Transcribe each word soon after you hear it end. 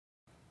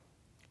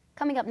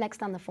Coming up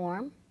next on the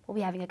forum, we'll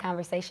be having a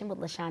conversation with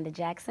Lashunda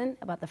Jackson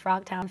about the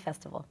Frogtown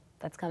Festival.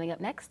 That's coming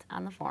up next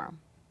on the forum.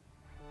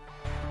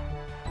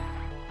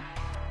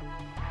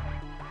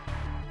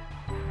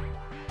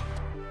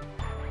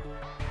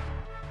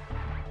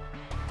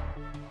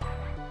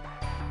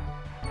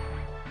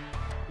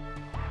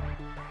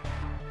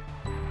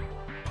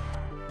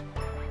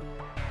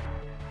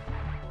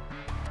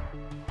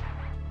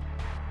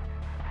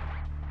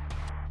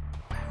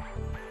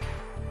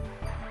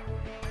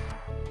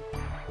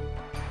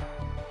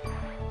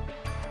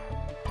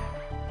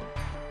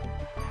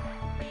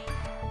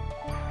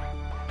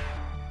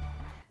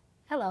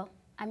 Hello,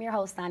 I'm your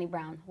host, Sanni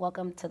Brown.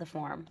 Welcome to the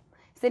forum.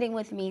 Sitting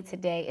with me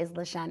today is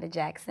Lashunda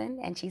Jackson,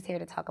 and she's here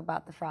to talk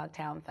about the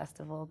Frogtown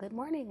Festival. Good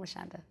morning,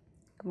 Lashunda.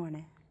 Good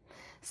morning.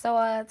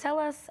 So tell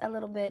us a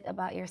little bit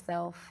about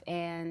yourself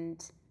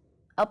and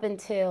up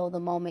until the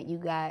moment you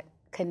got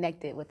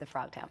connected with the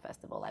Frogtown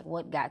Festival. Like,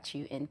 what got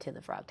you into the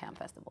Frogtown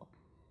Festival?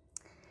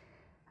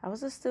 I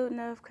was a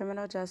student of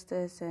criminal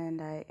justice, and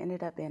I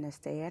ended up being a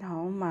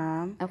stay-at-home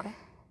mom. Okay.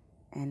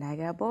 And I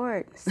got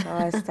bored, so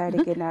I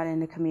started getting out in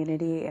the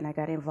community, and I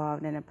got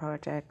involved in a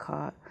project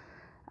called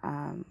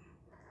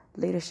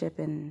Leadership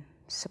in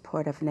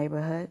Support of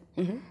Neighborhood.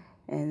 Mm-hmm.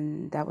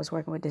 And that was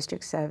working with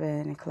District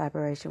 7 in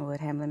collaboration with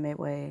Hamlin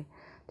Midway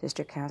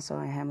District Council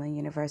and Hamlin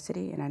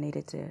University, and I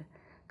needed to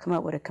come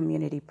up with a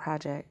community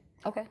project.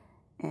 Okay.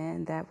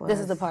 And that was... This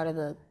is a part of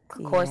the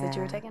course that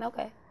you were taking?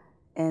 Okay.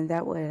 And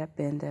that would have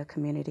been the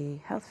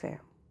community health fair.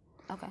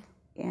 Okay.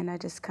 And I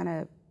just kind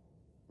of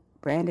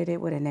branded it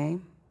with a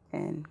name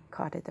and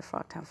called it the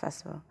Frogtown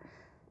Festival.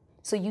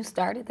 So you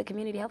started the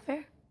community health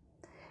fair?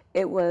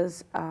 It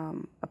was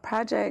a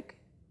project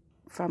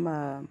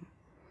from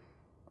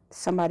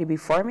somebody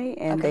before me,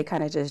 and they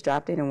kind of just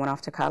dropped it and went off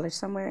to college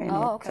somewhere, and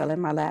it fell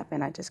in my lap,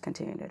 and I just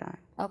continued it on.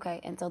 Okay,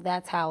 and so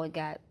that's how it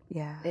got,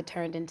 it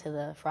turned into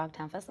the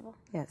Frogtown Festival?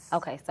 Yes.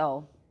 Okay,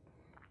 so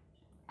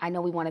I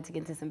know we wanted to get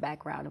into some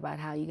background about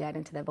how you got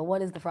into that, but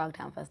what is the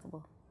Frogtown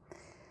Festival?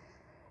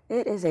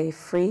 It is a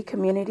free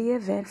community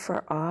event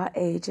for all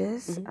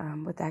ages,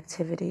 with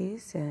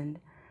activities, and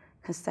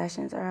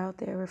concessions are out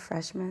there,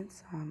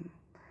 refreshments.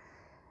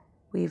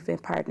 We've been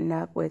partnering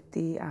up with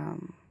the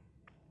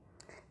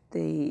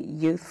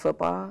youth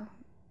football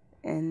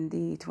in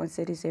the Twin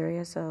Cities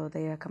area, so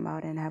they come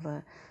out and have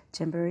a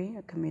jamboree,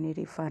 a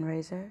community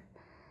fundraiser,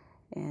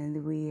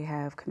 and we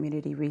have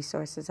community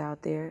resources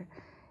out there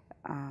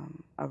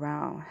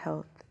around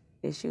health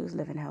issues,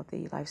 living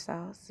healthy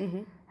lifestyles,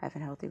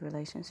 having healthy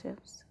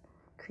relationships,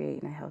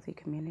 creating a healthy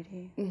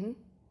community.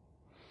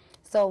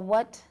 So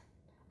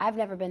I've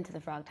never been to the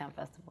Frogtown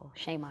Festival,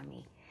 shame on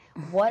me.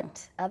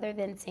 What, other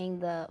than seeing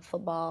the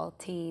football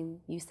team,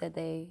 you said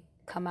they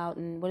come out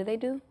and what do they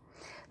do?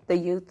 The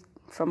youth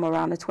from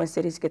around the Twin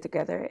Cities get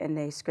together and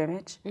they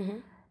scrimmage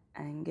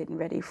and getting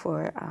ready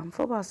for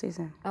football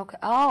season. Okay.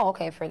 Oh,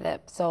 okay, for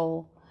that.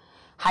 So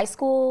high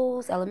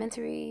schools,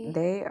 elementary?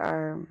 They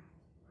are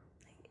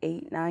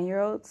 8,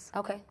 9-year-olds.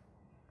 Okay.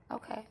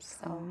 Okay,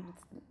 so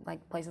like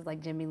places like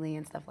Jimmy Lee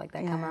and stuff like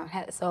that come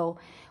around. So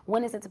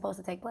when is it supposed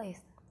to take place?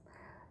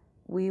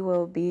 We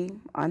will be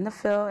on the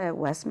field at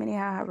West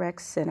Minnehaha Rec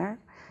Center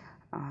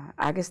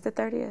August the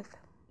 30th.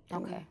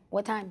 Okay.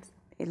 What times?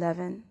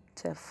 11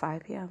 to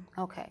 5 p.m.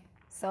 Okay.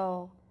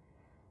 So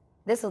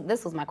this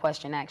was my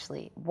question,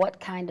 actually. What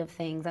kind of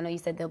things? I know you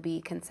said there'll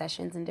be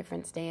concessions and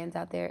different stands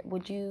out there.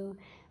 Would you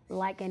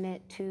liken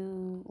it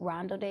to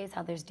Rondo Days,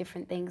 how there's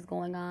different things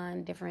going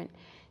on, different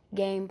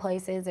game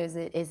places? Is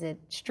it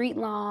street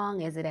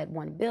long? Is it at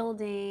one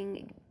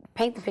building?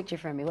 Paint the picture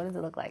for me. What does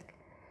it look like?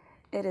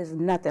 It is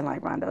nothing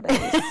like Rondo Days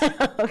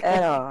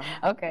at all.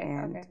 Okay.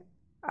 And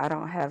I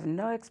don't have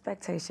no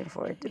expectation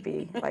for it to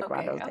be like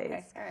Rondo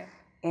Days. All right.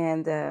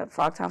 And the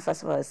Frogtown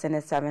Festival is in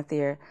its 7th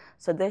year.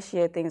 So this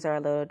year things are a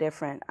little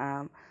different.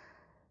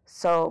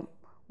 So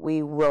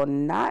we will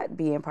not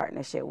be in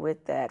partnership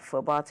with that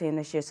football team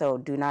this year, so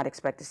do not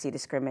expect to see the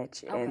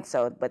scrimmage. Okay. And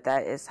so, but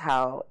that is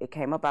how it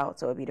came about.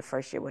 So it'll be the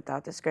first year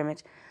without the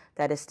scrimmage.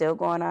 That is still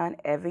going on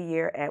every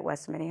year at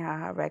West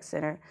Minnehaha Rec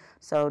Center.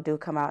 So do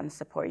come out and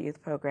support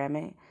youth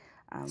programming.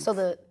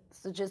 So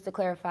just to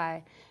clarify,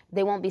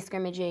 they won't be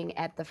scrimmaging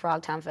at the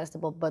Frogtown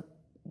Festival, but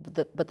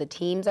the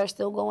teams are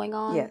still going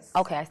on? Yes.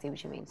 Okay, I see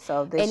what you mean.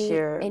 So this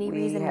year, any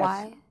reason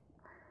why?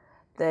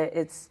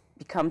 It's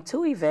become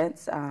 2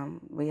 events.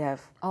 We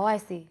have. Oh, I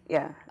see.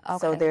 Yeah. Okay.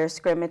 So they're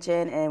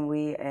scrimmaging,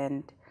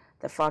 and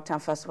the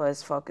Frogtown Festival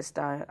is focused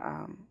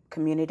on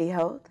community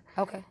health.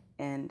 Okay.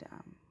 And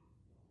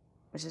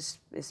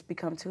it's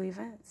become 2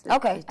 events.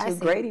 Okay, Two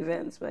great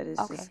events, but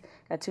it's just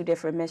got 2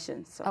 different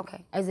missions. So.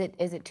 Okay. Is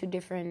it 2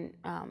 different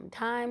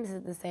times? Is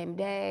it the same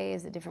day?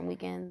 Is it different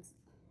weekends?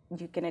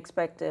 You can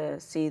expect to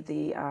see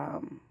the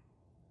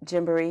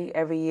jamboree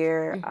every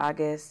year,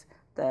 August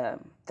the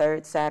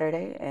 3rd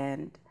Saturday,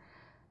 and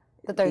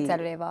the 3rd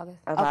Saturday of August.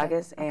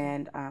 August,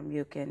 and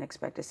you can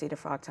expect to see the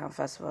Frogtown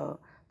Festival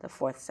the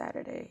 4th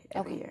Saturday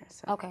every year.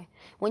 So. Okay.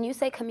 When you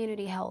say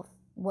community health,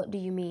 what do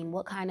you mean?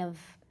 What kind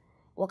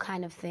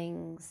of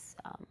things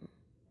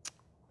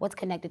What's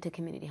connected to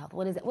community health?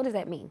 What does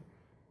that mean?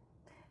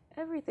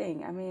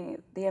 Everything. I mean,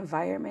 the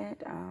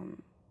environment,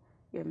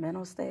 your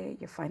mental state,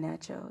 your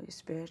financial, your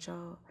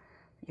spiritual,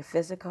 your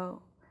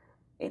physical,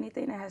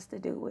 anything that has to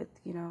do with,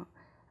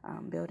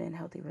 building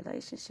healthy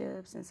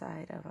relationships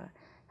inside of a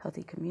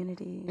healthy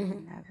community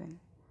and having.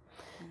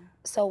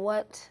 So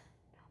what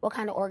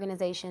kind of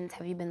organizations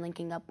have you been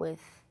linking up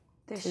with?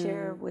 This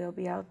year we'll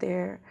be out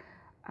there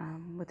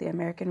with the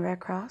American Red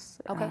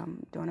Cross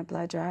doing a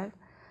blood drive,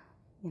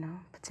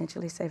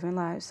 potentially saving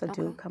lives. So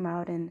do come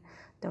out and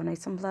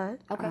donate some blood.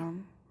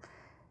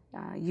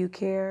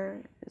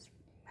 U-Care is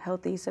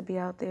Healthy to be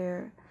out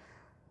there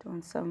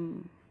doing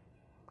some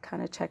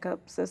kind of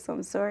checkups of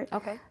some sort.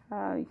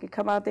 You can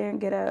come out there and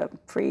get a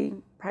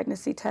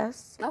pre-pregnancy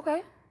test.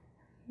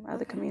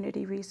 Other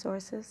community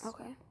resources.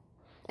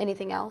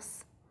 Anything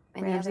else?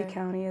 Ramsey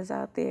County is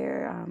out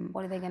there.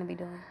 What are they going to be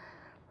doing?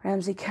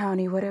 Ramsey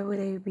County, what would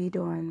they be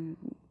doing?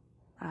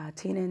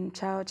 Teen and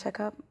child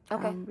checkup,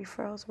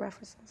 referrals,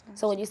 references.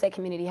 So when you say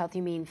community health,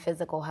 you mean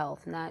physical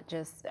health, not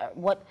just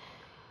what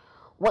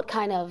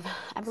kind of?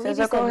 I believe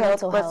physical you said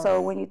mental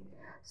health.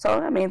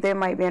 So I mean, there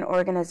might be an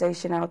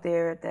organization out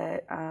there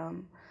that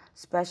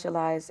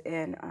specialize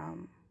in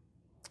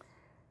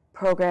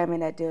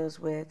programming that deals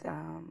with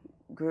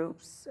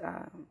groups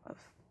of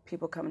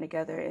people coming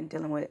together and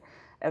dealing with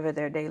whatever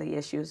their daily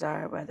issues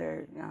are,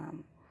 whether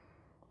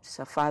it's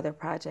a father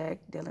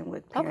project dealing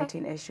with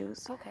parenting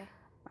issues.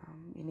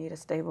 You need a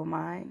stable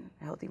mind,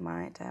 a healthy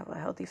mind to have a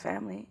healthy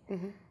family,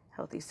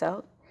 healthy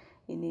self.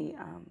 You need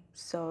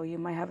so you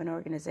might have an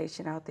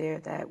organization out there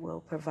that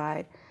will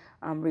provide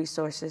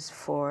resources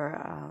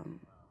for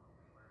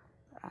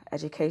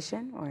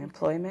education or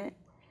employment.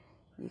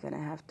 You're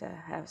gonna have to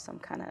have some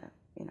kind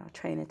of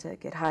training to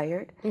get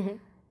hired, and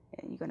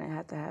you're gonna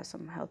have to have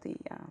some healthy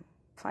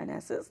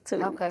finances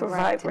to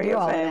provide for your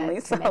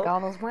family. So make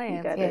all those plans.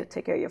 You gotta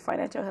take care of your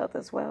financial health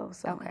as well.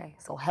 So.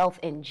 So health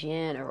in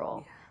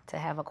general. To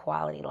have a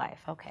quality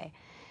life.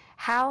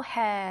 How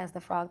has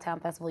the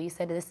Frogtown Festival, you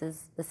said this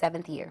is the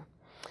 7th year,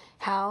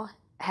 how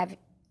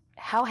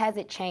has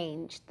it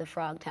changed the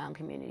Frogtown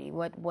community?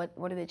 What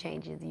are the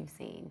changes you've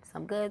seen?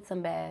 Some good,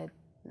 some bad?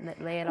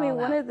 Lay it all out.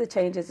 One of the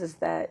changes is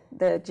that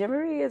the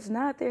Jamboree is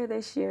not there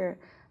this year.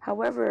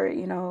 However,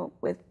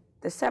 with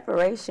the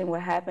separation,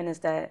 what happened is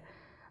that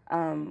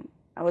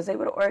I was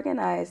able to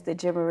organize the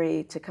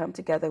Jamboree to come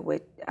together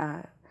with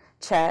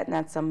Chat, and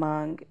that's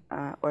among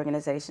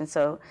organizations.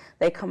 So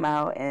they come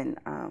out and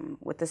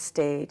with the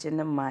stage and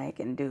the mic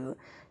and do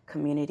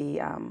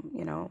community,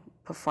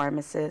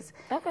 performances.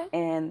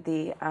 And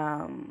the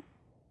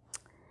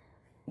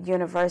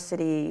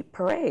university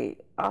parade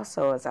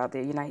also is out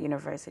there, Unite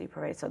University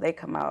Parade. So they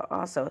come out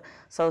also.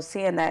 So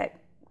seeing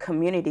that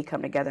community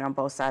come together on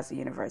both sides of the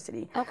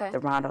university, the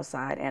Rondo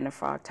side and the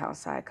Frogtown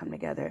side come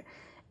together,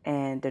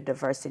 and the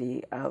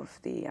diversity of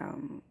the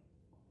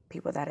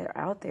people that are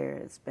out there,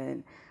 it's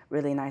been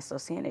really nice. So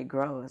seeing it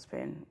grow has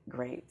been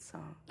great. So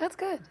that's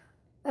good.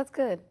 That's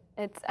good.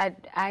 I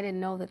didn't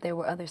know that there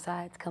were other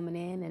sides coming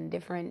in and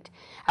different.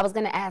 I was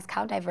going to ask,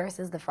 how diverse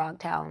is the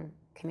Frogtown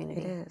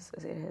community? It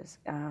is.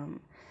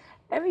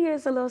 Every year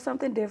is a little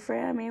something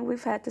different. I mean,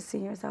 we've had the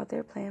seniors out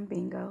there playing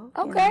bingo.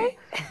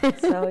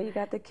 So you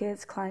got the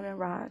kids climbing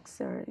rocks,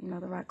 or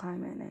the rock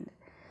climbing, and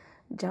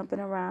jumping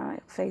around,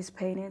 face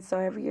painting. So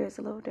every year is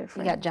a little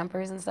different. You got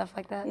jumpers and stuff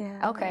like that? Yeah.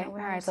 All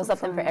right. So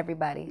something for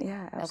everybody.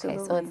 Yeah,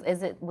 absolutely.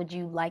 So would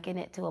you liken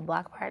it to a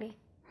block party?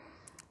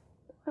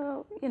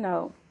 Well,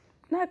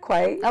 not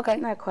quite.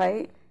 Not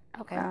quite.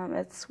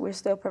 We're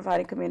still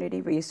providing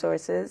community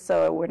resources,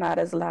 so we're not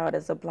as loud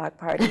as a block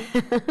party,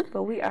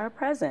 but we are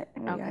present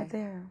and we are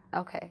there.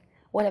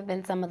 What have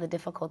been some of the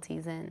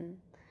difficulties in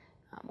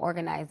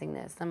organizing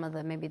this? Some of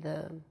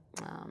the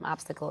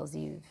obstacles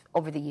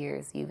over the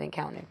years you've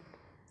encountered?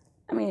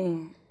 I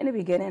mean, in the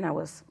beginning, I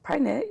was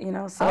pregnant,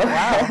 so, so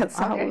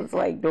I was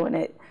like doing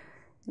it,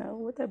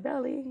 with a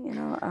belly,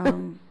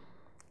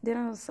 Then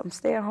I'm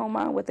stay-at-home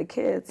mom with the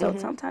kids, so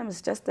sometimes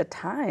it's just the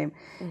time.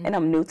 And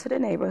I'm new to the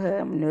neighborhood.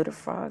 I'm new to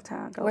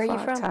Frogtown. Where are you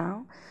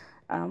from?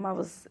 I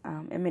was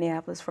in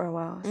Minneapolis for a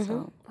while.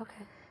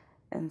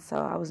 And so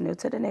I was new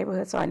to the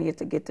neighborhood, so I needed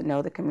to get to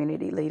know the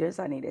community leaders.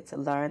 I needed to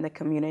learn the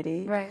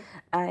community.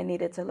 I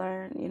needed to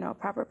learn,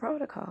 proper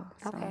protocol.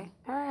 So.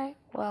 All right.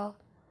 Well,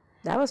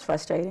 that was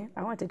frustrating.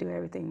 I wanted to do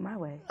everything my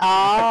way.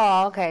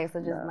 So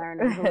just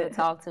learning who to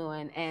talk to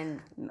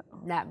and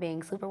not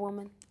being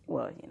Superwoman?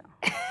 Well,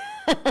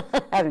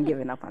 I haven't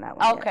given up on that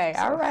one yet,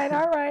 so. All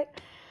right.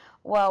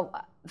 Well,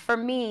 for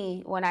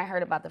me, when I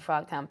heard about the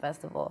Frogtown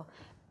Festival,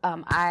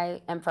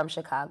 I am from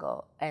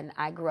Chicago, and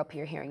I grew up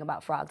here hearing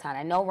about Frogtown.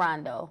 I know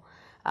Rondo,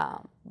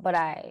 but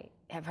I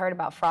have heard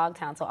about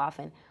Frogtown so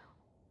often.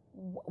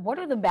 What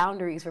are the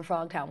boundaries for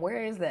Frogtown?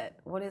 Where is that?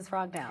 What is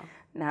Frogtown?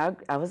 Now,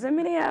 I was in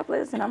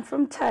Minneapolis, and I'm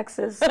from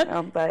Texas,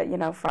 but, you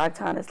know,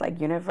 Frogtown is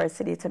like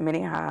University to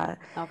Minnehaha.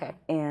 Okay.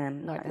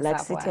 And North and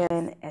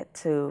Lexington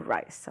to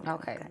Rice.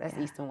 Okay, like that's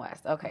yeah. East and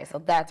West. Okay,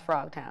 so that's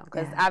Frogtown.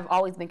 Because Yeah. I've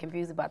always been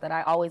confused about that.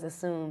 I always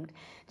assumed,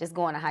 just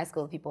going to high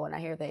school with people, and I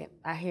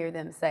hear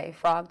them say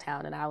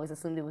Frogtown, and I always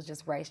assumed it was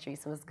just Rice Street.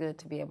 So it's good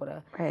to be able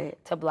to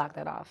to block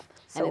that off.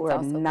 So and we're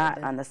also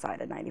not on the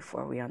side of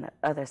 94. We're on the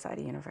other side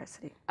of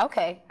University.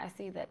 Okay, I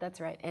see that. That's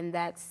right. And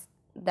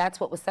that's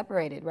what was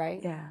separated,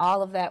 right? Yeah.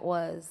 All of that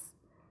was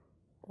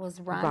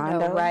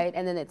Rondo, right?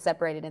 And then it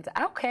separated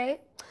into, okay,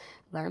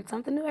 learn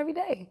something new every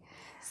day.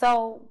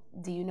 So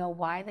do you know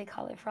why they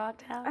call it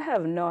Frogtown? I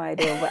have no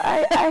idea, but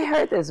I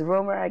heard this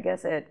rumor. I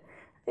guess it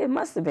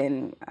must have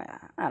been, I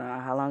don't know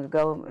how long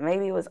ago.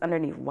 Maybe it was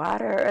underneath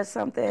water or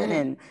something,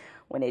 and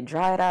when it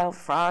dried out,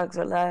 frogs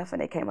were left,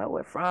 and they came up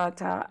with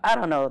Frogtown. I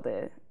don't know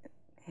the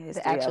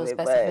history actual of it,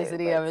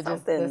 specificity of it, something,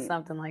 just there's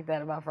something like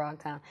that about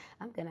Frogtown.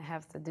 I'm going to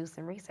have to do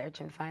some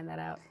research and find that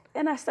out.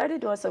 And I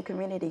started doing some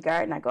community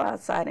garden. I go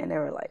outside, and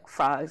there were like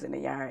frogs in the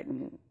yard,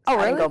 and oh,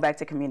 really? I didn't go back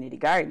to community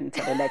garden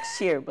until the next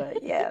year,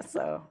 but yeah,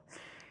 so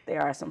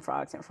there are some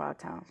frogs in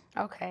Frogtown.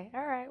 Okay,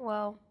 all right.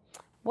 Well,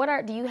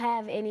 do you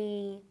have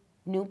any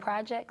new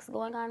projects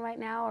going on right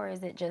now, or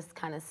is it just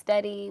kind of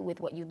steady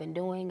with what you've been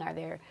doing? Are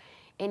there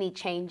any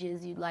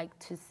changes you'd like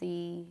to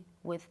see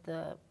with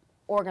the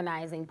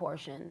organizing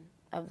portion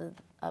of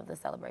the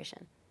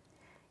celebration?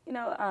 You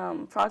know,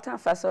 Frogtown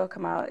Festival will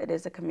come out. It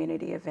is a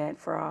community event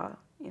for all.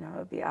 You know,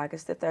 it'll be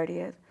August the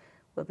 30th.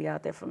 We'll be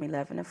out there from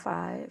 11 to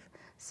 5,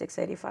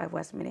 685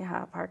 West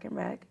Minnehaha Park and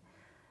Rec.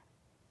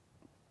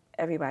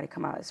 Everybody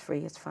come out. It's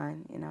free. It's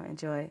fun. You know,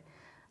 enjoy.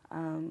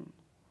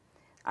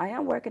 I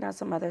am working on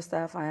some other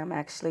stuff. I am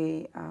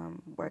actually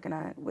working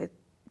on with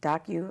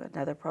Docu,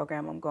 another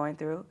program I'm going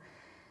through.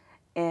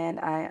 And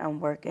I am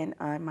working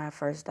on my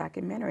first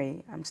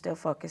documentary. I'm still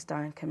focused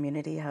on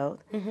community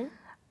health. Mm-hmm.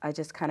 I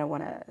just kind of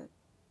want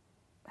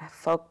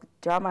to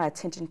draw my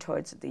attention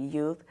towards the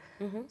youth.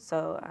 Mm-hmm.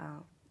 So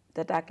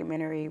the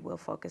documentary will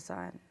focus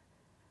on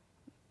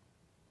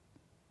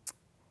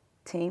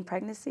teen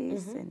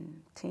pregnancies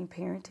and teen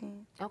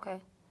parenting. Okay.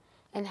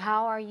 And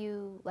how are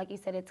you, like you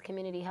said, it's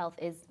community health.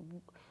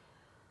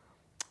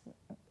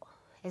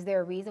 Is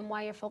there a reason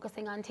why you're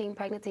focusing on teen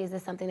pregnancy? Is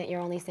this something that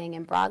you're only seeing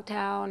in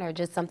Frogtown, or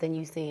just something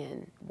you see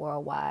in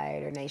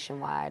worldwide or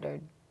nationwide or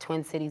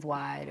Twin Cities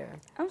wide? Or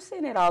I'm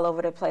seeing it all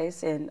over the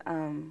place, and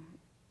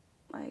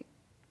like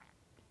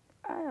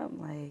I am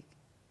like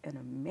an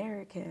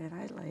American.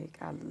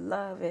 I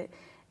love it,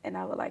 and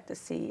I would like to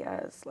see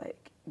us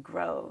like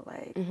grow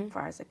like as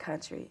far as a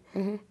country,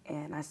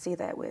 and I see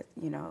that with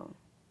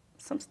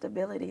some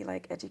stability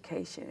like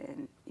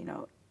education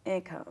and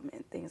income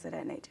and things of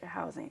that nature,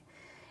 housing.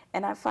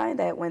 And I find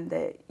that when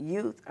the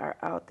youth are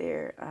out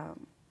there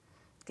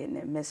getting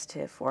in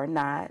mischief or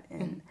not,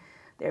 and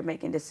they're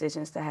making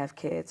decisions to have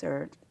kids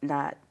or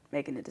not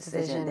making a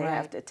decision, they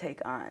have to take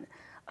on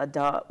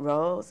adult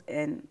roles,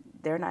 and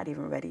they're not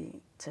even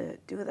ready to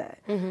do that.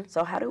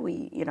 So how do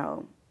we,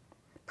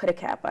 put a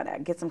cap on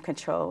that, get some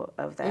control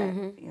of that,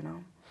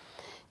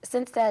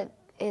 Since that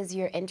is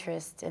your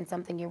interest and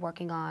something you're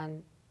working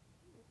on,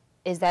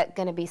 is that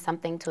going to be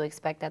something to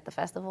expect at the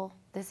festival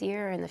this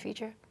year or in the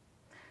future?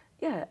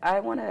 Yeah, I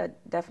want to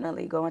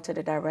definitely go into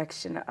the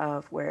direction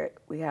of where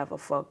we have a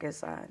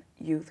focus on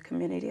youth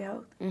community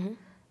health. And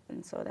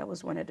so that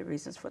was one of the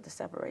reasons for the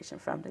separation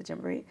from the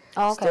Jamboree.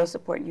 Oh, okay. Still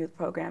supporting youth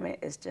programming.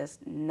 It's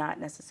just not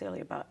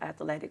necessarily about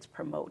athletics,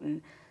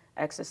 promoting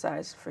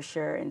exercise for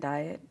sure and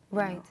diet.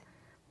 Right.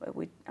 But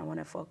I want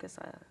to focus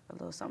a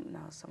little something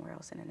else somewhere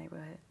else in the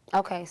neighborhood.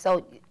 Okay,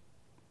 so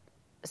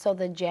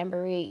the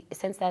Jamboree,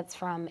 since that's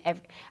from,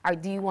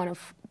 do you want to,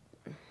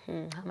 how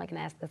am I going to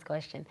ask this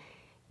question?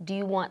 Do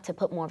you want to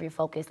put more of your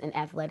focus in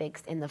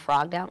athletics in the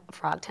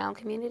Frogtown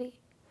community?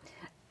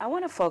 I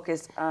want to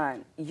focus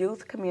on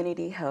youth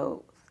community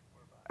health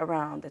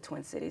around the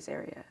Twin Cities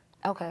area.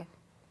 Okay.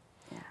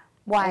 Yeah.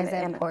 Why is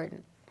that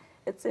important?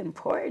 It's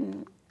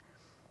important.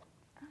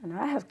 I don't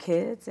know, I have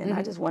kids, and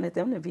I just wanted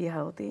them to be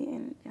healthy,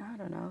 and I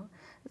don't know.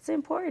 It's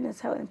important.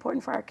 It's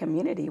important for our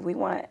community. We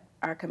want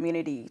our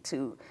community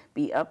to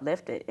be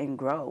uplifted and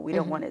grow. We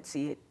don't want to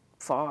see it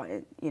fall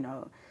and,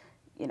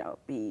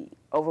 be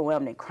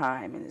overwhelmed in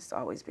crime and it's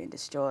always being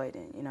destroyed.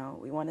 And,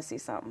 we want to see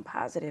something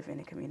positive in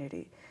the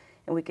community.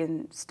 And we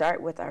can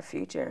start with our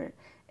future,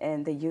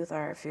 and the youth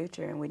are our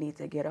future, and we need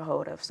to get a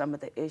hold of some of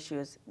the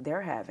issues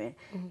they're having.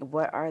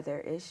 What are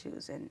their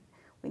issues? And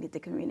we need to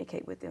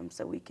communicate with them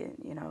so we can,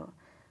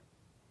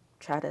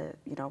 try to,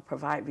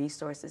 provide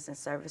resources and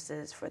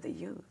services for the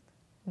youth.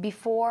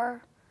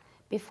 Before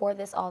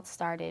this all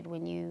started,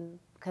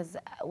 because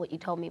what you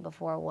told me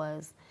before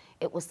was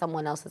it was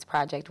someone else's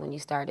project when you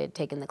started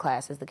taking the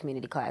classes, the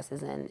community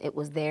classes, and it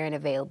was there and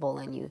available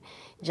and you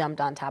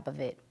jumped on top of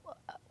it.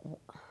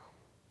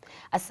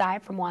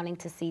 Aside from wanting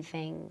to see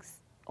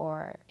things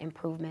or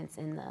improvements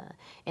in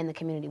the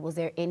community, was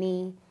there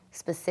any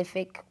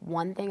specific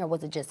one thing, or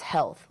was it just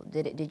health?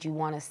 Did you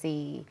want to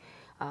see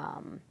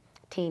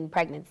teen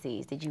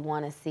pregnancies? Did you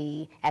want to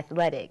see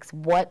athletics?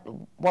 What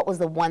was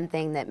the one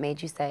thing that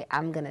made you say,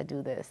 I'm going to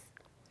do this?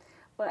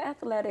 Well,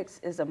 athletics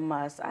is a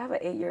must. I have an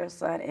 8-year-old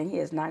son, and he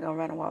is not going to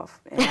run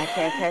off, and I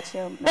can't catch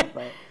him. No,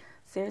 but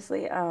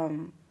seriously,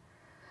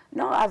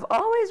 no, I've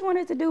always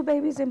wanted to do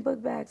babies in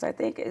book bags. I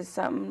think it's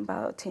something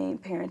about teen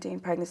parenting,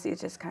 pregnancy. It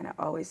just kind of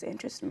always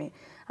interests me.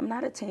 I'm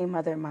not a teen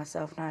mother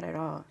myself, not at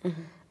all.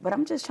 But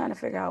I'm just trying to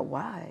figure out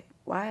why.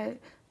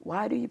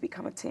 Why do you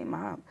become a teen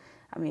mom?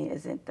 I mean,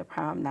 isn't the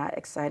prom not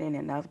exciting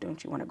enough?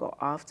 Don't you want to go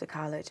off to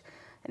college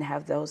and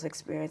have those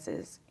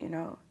experiences, you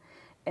know?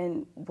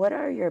 And what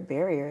are your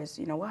barriers?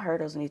 You know, what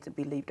hurdles need to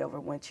be leaped over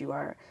once you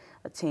are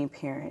a teen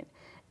parent?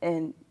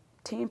 And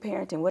teen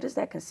parenting, what does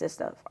that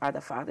consist of? Are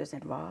the fathers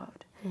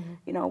involved?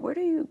 You know, where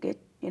do you get,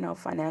 you know,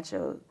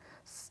 financial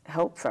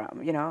help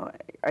from? You know,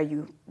 are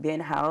you being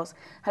housed?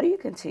 How do you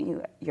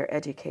continue your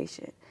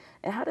education?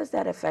 And how does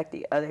that affect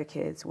the other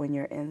kids when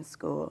you're in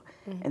school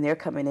and they're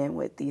coming in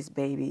with these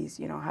babies?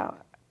 You know,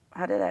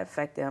 how did that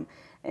affect them?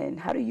 And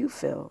how do you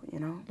feel, you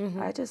know?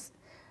 I just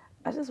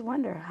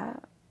wonder how.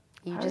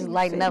 You just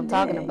lighten up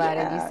talking about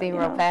it. You seem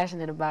real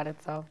passionate about it,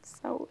 so.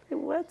 So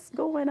what's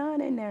going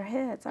on in their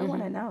heads? I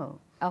want to know.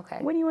 Okay.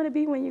 What do you want to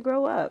be when you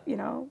grow up, you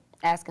know?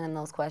 Asking them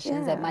those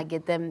questions that might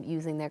get them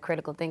using their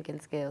critical thinking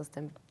skills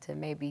to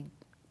maybe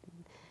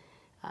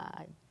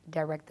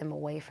direct them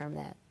away from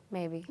that,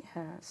 maybe.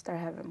 Yeah, start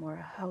having more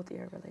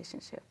healthier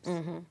relationships.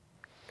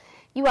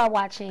 You are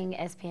watching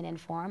SPNN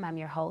Forum. I'm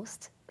your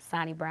host,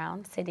 Sanni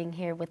Brown, sitting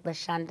here with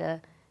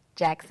Lashunda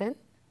Jackson.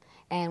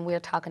 And we're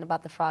talking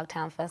about the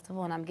Frogtown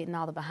Festival, and I'm getting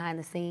all the behind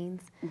the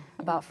scenes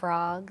about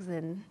frogs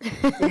and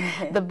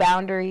the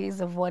boundaries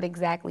of what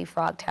exactly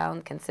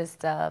Frogtown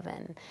consists of,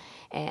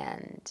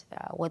 and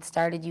what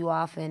started you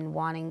off in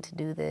wanting to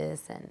do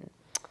this, and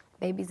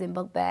Babies in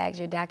Book Bags,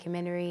 your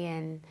documentary.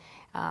 And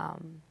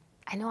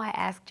I know I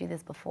asked you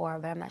this before,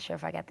 but I'm not sure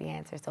if I got the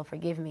answer, so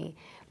forgive me.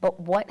 But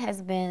what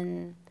has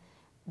been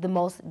the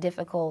most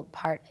difficult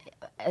part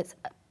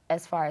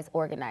as far as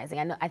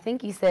organizing? I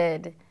think you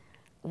said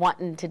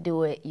wanting to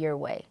do it your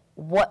way.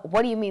 What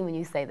do you mean when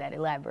you say that?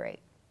 Elaborate.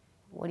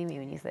 What do you mean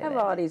when you say that? I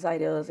have all these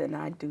ideas, and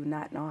I do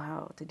not know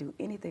how to do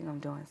anything I'm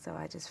doing, so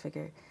I just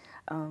figured,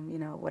 you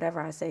know,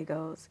 whatever I say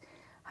goes.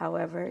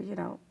 However, you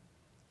know,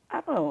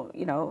 I don't,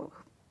 you know,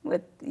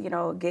 with, you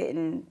know,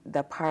 getting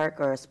the park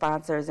or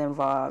sponsors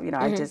involved, you know,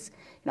 I just,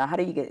 you know, how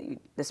do you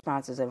get the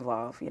sponsors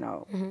involved, you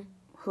know?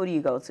 Who do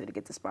you go to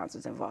get the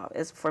sponsors involved?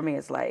 For me,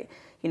 it's like,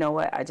 you know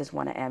what, I just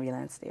want an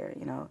ambulance there,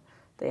 you know?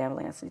 The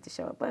ambulance needs to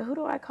show up. But who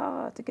do I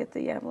call to get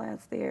the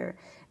ambulance there?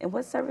 And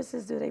what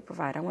services do they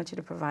provide? I want you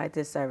to provide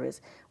this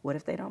service. What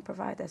if they don't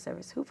provide that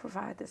service? Who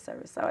provides this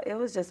service? So it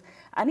was just,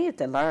 I needed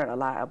to learn a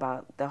lot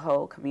about the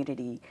whole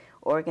community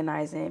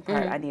organizing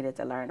part. I needed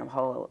to learn a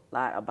whole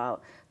lot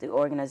about the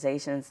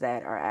organizations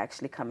that are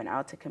actually coming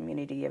out to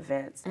community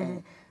events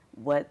and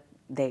what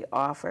they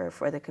offer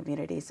for the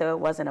community. So it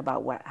wasn't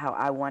about how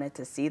I wanted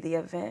to see the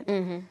event.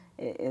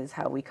 It is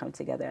how we come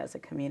together as a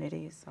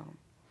community. So.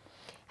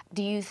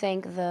 Do you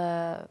think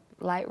the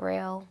light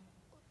rail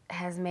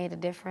has made a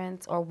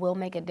difference or will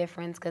make a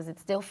difference, because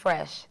it's still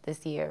fresh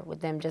this year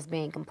with them just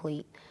being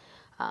complete?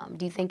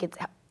 Do you think it's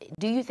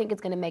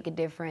going to make a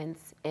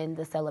difference in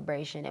the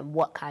celebration, and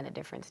what kind of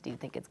difference do you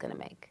think it's going to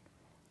make?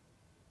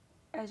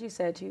 As you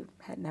said, you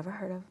had never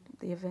heard of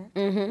the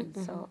event,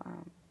 so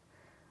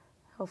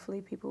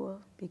hopefully people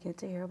will begin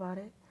to hear about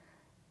it,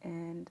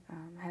 and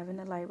having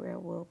the light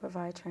rail will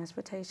provide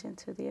transportation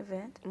to the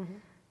event,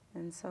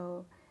 and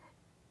so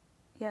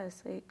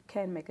yes, it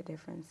can make a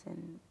difference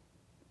and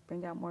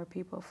bring out more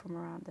people from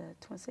around the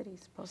Twin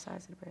Cities, both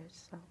sides of the bridge.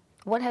 So,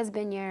 what has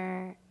been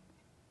your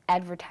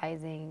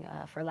advertising,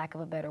 for lack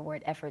of a better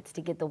word, efforts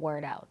to get the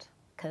word out?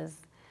 Because,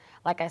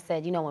 like I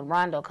said, you know, when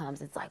Rondo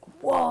comes, it's like,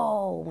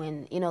 whoa,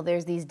 when, you know,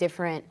 there's these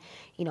different,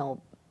 you know,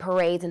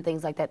 parades and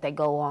things like that that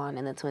go on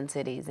in the Twin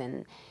Cities.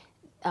 And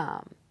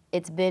the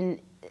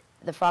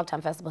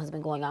Frogtown Festival has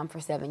been going on for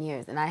 7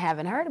 years, and I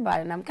haven't heard about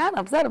it, and I'm kind of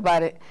upset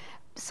about it.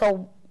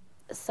 So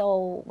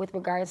with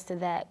regards to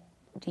that,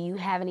 do you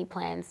have any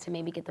plans to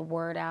maybe get the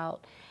word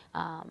out,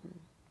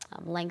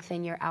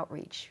 lengthen your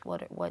outreach?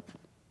 What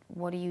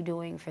are you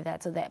doing for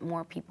that so that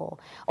more people,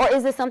 or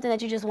is this something that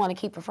you just want to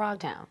keep for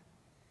Frogtown?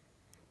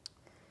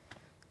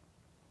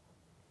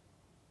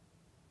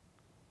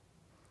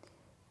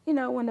 You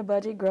know, when the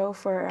budget grows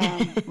for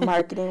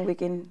marketing, we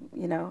can,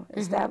 you know,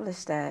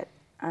 establish that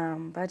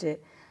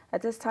budget.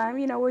 At this time,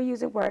 you know, we're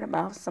using word of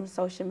mouth, some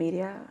social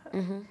media.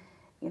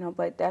 You know,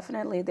 but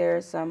definitely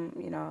there's some,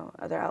 you know,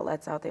 other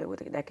outlets out there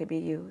that could be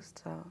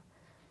used. So,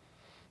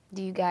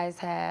 do you guys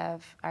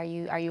are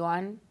you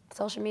on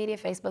social media?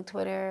 Facebook,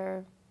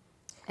 Twitter,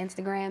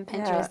 Instagram,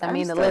 Pinterest? Yeah, I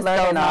mean, I'm the list goes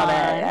on. All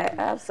that.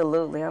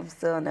 Absolutely, I'm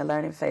still in the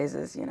learning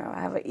phases. You know, I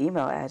have an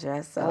email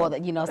address. So. Well,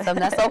 you know,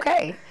 that's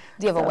okay.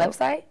 Do you have a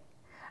website?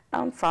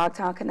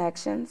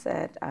 FrogtownConnections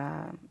at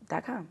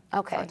 .com.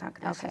 Okay.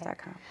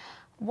 FrogtownConnections.com.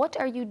 What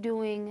are you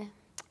doing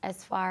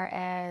as far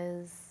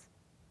as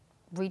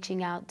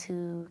reaching out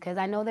to, because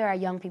I know there are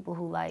young people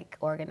who like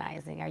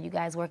organizing. Are you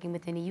guys working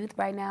with any youth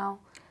right now?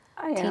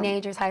 I am.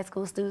 Teenagers, high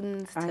school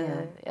students? I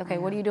am. Okay,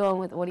 what are you doing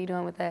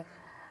with that?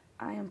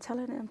 I am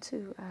telling them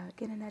to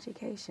get an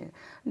education.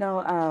 No,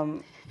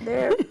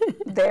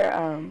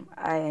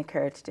 I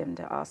encourage them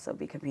to also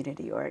be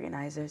community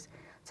organizers,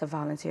 to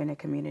volunteer in the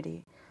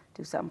community,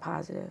 do something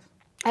positive.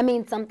 I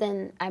mean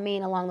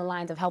along the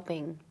lines of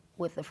helping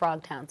with the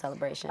Frogtown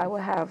celebration. I will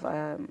have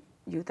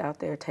youth out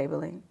there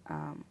tabling,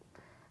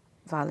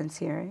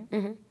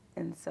 volunteering,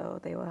 and so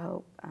they will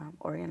help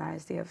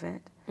organize the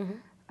event,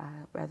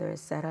 whether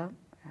it's set up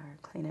or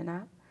cleaning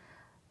up.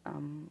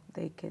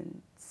 They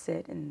can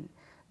sit and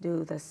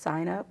do the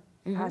sign-up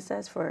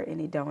process for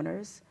any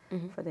donors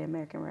for the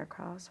American Red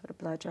Cross for the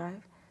blood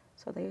drive.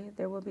 So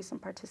there will be some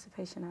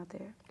participation out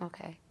there.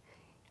 Okay.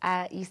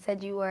 You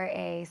said you were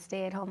a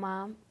stay-at-home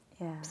mom?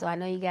 Yeah. So I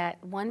know you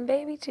got one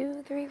baby,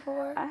 2, 3,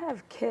 4? I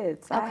have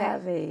kids. Okay. I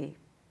have a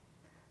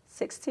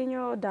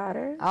 16-year-old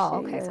daughter.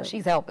 Oh, okay, so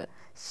she's helping.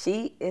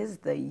 She is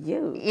the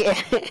youth. Yeah,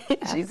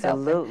 she's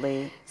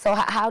absolutely. Helping. So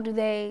how do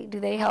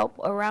they help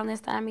around this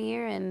time of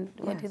year, and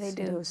what do they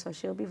do? So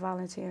she'll be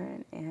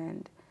volunteering,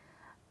 and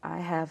I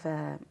have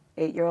a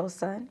 8-year-old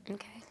son.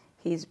 Okay.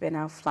 He's been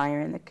out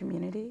flying in the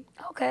community.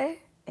 Okay.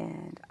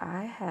 And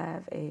I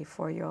have a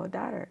 4-year-old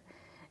daughter,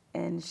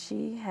 and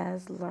she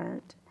has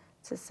learned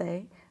to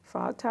say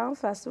Frogtown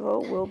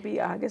Festival will be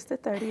August the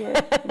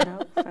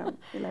 30th, from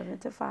 11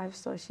 to 5,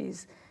 so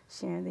she's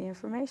sharing the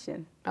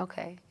information.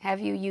 Okay. Have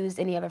you used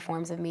any other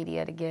forms of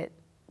media to get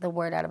the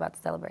word out about the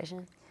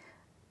celebration?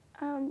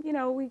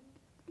 We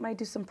might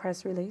do some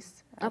press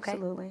release. Okay.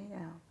 Absolutely,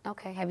 yeah.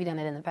 Okay. Have you done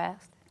it in the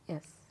past?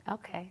 Yes.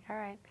 Okay, all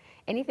right.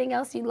 Anything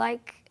else you'd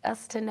like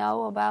us to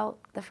know about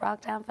the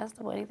Frogtown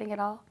Festival? Anything at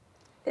all?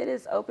 It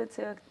is open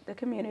to the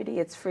community.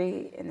 It's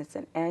free, and it's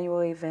an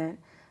annual event.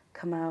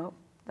 Come out,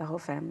 the whole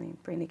family,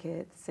 bring the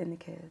kids, send the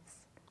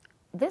kids.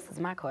 This is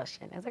my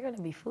question. Is there going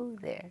to be food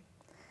there?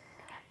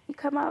 You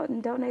come out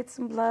and donate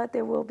some blood.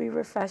 There will be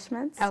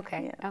refreshments.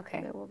 Okay, yeah,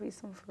 okay. There will be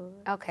some food.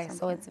 Okay,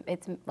 so it's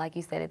like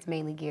you said, it's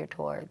mainly geared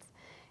towards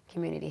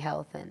community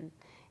health and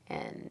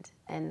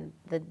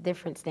the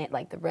different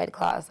like the Red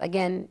Cross.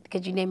 Again,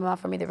 could you name them off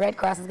for me? The Red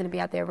Cross is going to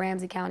be out there.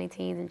 Ramsey County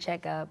Teens and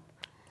Checkup.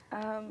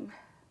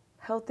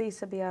 Healthy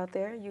to be out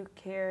there. You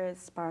Care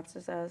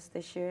sponsors us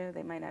this year.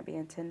 They might not be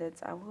in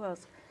attendance. Who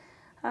else?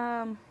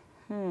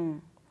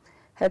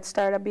 Head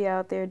Start will be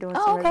out there doing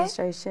some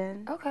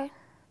registration. Okay.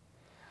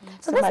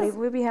 So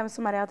we'll be having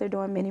somebody out there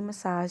doing mini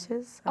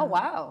massages. Oh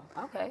wow.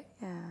 Okay.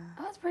 Yeah.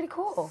 Oh, that's pretty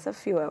cool. It's a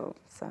few of them.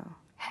 So.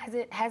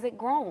 Has it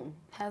grown?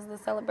 Has the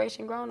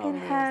celebration grown over the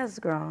years? It has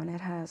grown.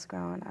 It has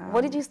grown.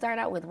 What did you start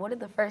out with? What did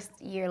the first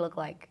year look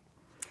like?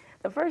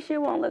 The first year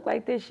won't look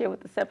like this year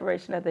with the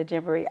separation of the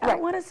jamboree. Right. I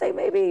want to say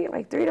maybe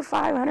like 300 to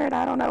 500.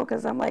 I don't know,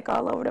 because I'm like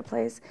all over the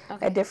place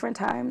at different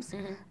times,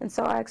 and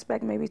so I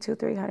expect maybe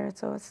 200-300.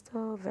 So it's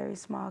still a very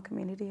small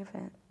community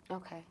event.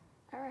 Okay.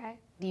 All right.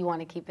 Do you want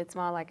to keep it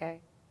small?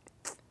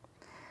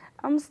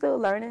 I'm still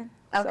learning.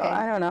 Okay. So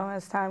I don't know.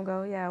 As time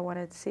goes, I want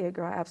to see it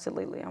grow.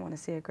 Absolutely, I want to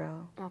see it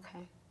grow.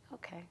 Okay.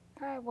 Okay.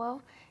 All right.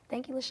 Well,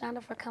 thank you,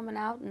 Lashunda, for coming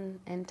out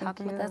and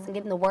talking with us and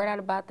getting the word out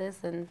about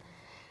this. And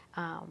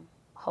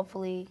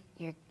hopefully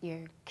your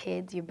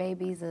kids, your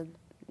babies,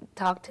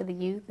 talk to the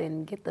youth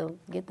and get the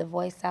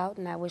voice out.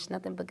 And I wish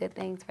nothing but good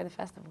things for the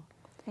festival.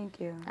 Thank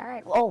you. All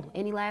right. Oh,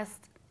 any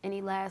last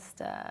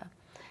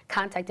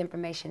contact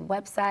information,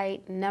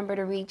 website, number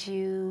to reach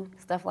you,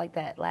 stuff like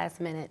that, last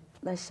minute?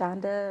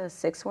 Lashunda,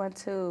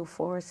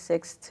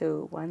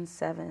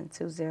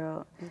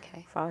 612-462-1720.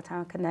 Okay.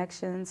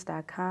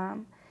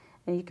 FrogtownConnections.com.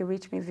 And you can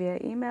reach me via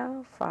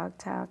email,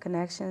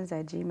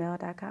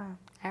 frogtownconnections@gmail.com.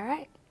 All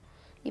right.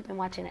 You've been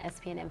watching the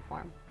SPNN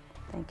Forum.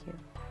 Thank you.